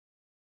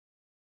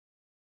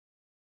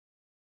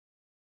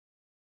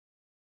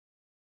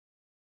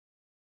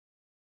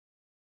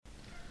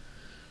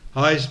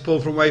Hi, it's Paul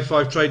from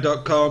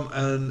Wave5trade.com,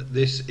 and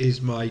this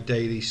is my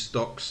daily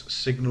stocks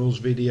signals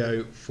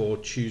video for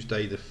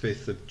Tuesday the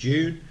 5th of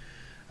June.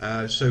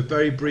 So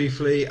very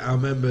briefly, our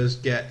members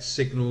get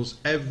signals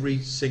every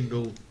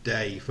single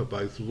day for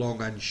both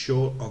long and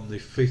short on the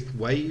fifth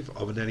wave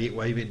of an Elliott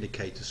wave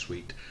indicator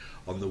suite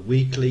on the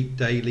weekly,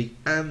 daily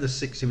and the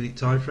 60-minute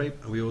time frame,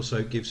 and we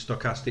also give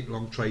stochastic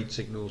long trade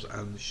signals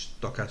and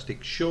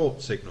stochastic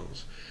short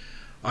signals.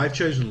 I've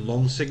chosen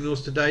long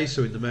signals today,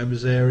 so in the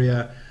members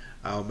area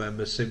our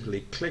members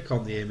simply click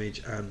on the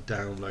image and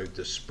download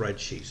the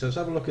spreadsheet. So let's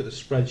have a look at the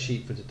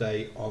spreadsheet for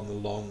today on the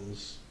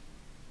longs.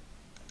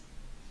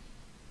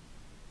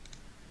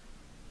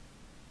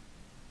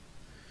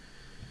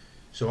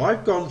 So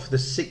I've gone for the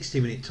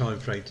 60-minute time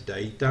frame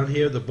today. Down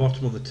here at the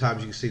bottom on the tabs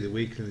you can see the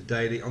weekly and the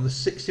daily. On the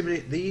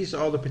 60-minute, these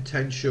are the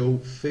potential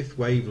fifth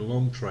wave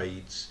long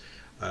trades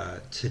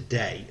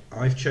today.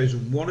 I've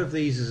chosen one of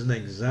these as an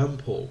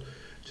example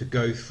to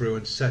go through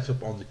and set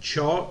up on the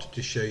chart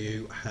to show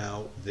you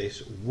how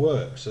this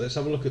works. So let's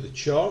have a look at the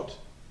chart.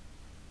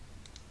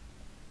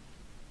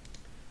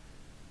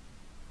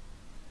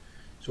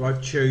 So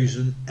I've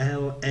chosen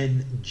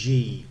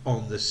LNG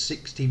on the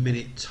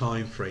 60-minute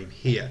time frame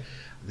here.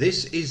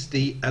 This is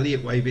the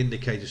Elliott Wave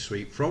Indicator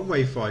Suite from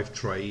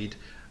Wave5trade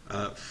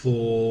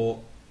for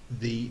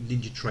the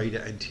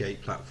NinjaTrader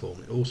NT8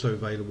 platform. Also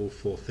available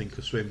for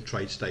Thinkorswim,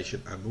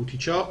 TradeStation and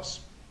Multicharts.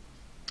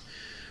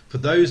 For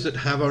those that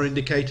have our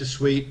indicator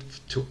suite,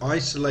 to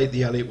isolate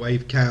the Elliott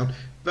wave count,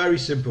 very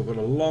simple. We've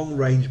got a long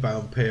range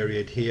bound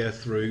period here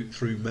through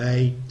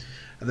May,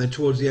 and then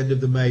towards the end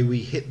of the May we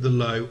hit the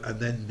low, and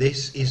then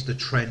this is the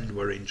trend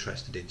we're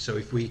interested in. So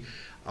if we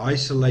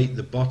isolate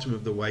the bottom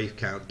of the wave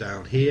count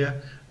down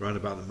here around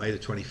about the May the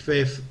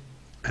 25th,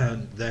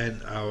 and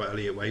then our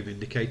Elliott wave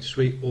indicator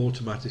suite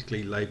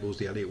automatically labels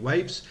the Elliott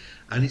waves,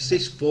 and it's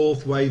this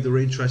fourth wave that we're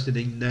interested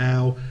in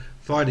now,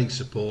 finding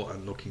support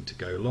and looking to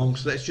go long.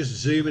 So let's just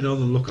zoom in on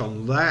and look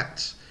on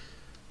that.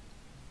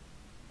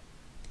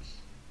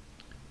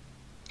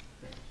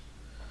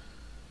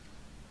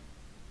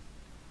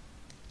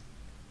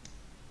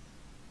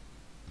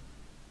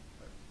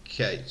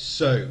 Okay,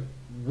 so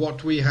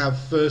what we have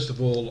first of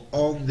all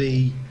on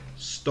the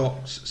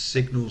stocks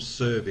signals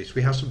service,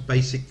 we have some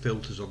basic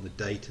filters on the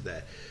data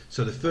there.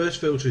 So the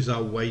first filter is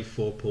our wave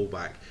 4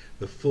 pullback.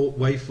 The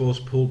wave 4's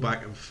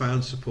pullback and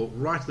found support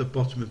right at the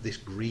bottom of this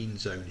green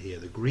zone here.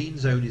 The green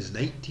zone is an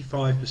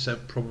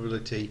 85%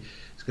 probability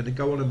it's going to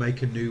go on and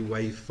make a new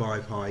wave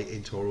 5 high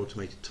into our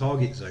automated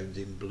target zones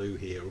in blue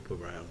here up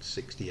around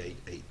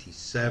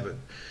 68.87.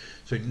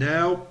 So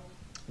now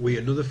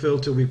another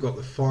filter, we've got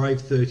the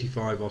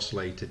 535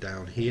 oscillator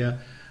down here.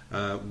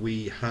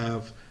 We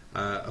have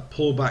a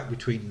pullback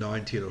between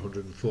 90 and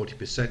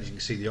 140%. As you can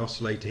see, the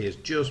oscillator here has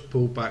just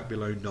pulled back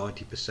below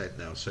 90%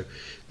 now. So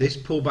this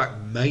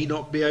pullback may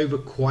not be over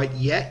quite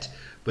yet,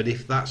 but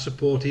if that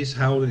support is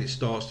held and it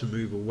starts to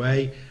move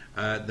away,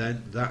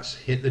 then that's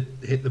hit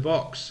the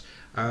box.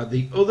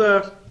 The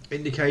other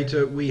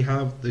indicator, we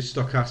have the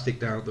stochastic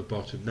down at the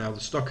bottom. Now the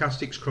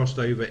stochastic's crossed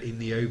over in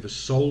the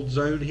oversold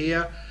zone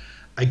here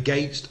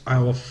against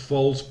our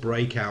false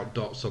breakout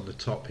dots on the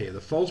top here. The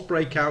false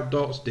breakout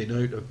dots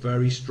denote a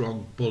very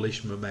strong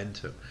bullish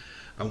momentum,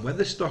 and when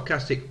the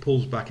stochastic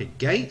pulls back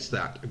against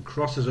that and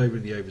crosses over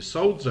in the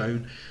oversold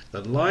zone,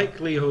 the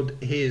likelihood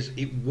is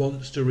it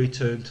wants to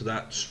return to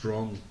that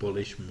strong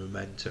bullish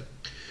momentum.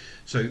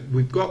 So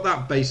we've got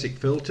that basic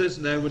filters.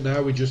 Now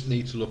we just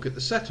need to look at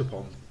the setup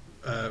on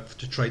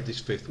to trade this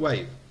fifth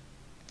wave.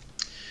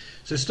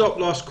 So stop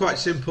loss, quite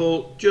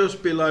simple,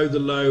 just below the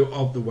low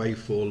of the wave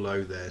 4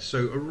 low there.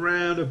 So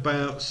around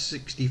about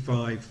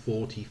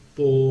 65.44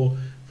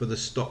 for the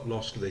stop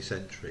loss for this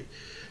entry.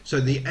 So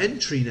the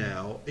entry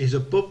now is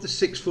above the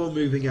 6-4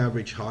 moving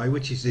average high,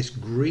 which is this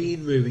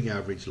green moving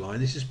average line.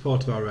 This is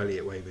part of our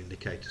Elliott wave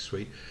indicator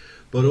suite,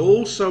 but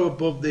also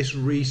above this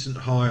recent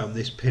high on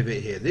this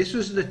pivot here. This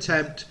was an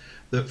attempt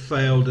that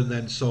failed and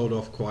then sold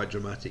off quite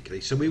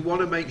dramatically. So we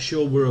want to make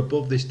sure we're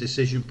above this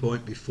decision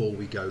point before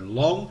we go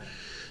long.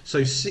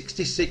 So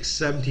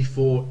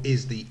 66.74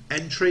 is the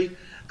entry,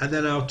 and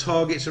then our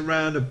target's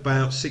around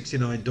about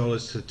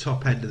 $69 to the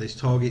top end of this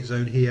target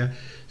zone here.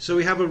 So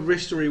we have a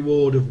risk to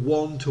reward of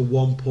 1 to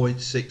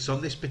 1.6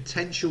 on this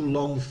potential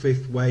long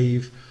fifth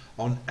wave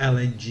on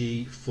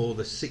LNG for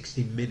the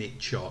 60-minute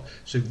chart.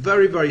 So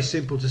very, very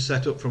simple to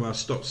set up from our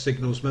stock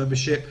signals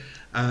membership,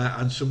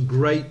 and some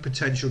great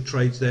potential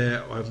trades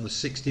there on the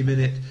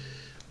 60-minute,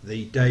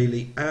 the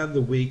daily and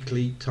the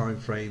weekly time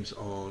frames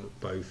on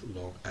both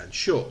long and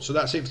short. So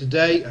that's it for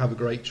today. Have a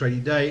great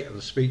trading day, and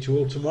I'll speak to you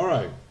all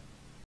tomorrow.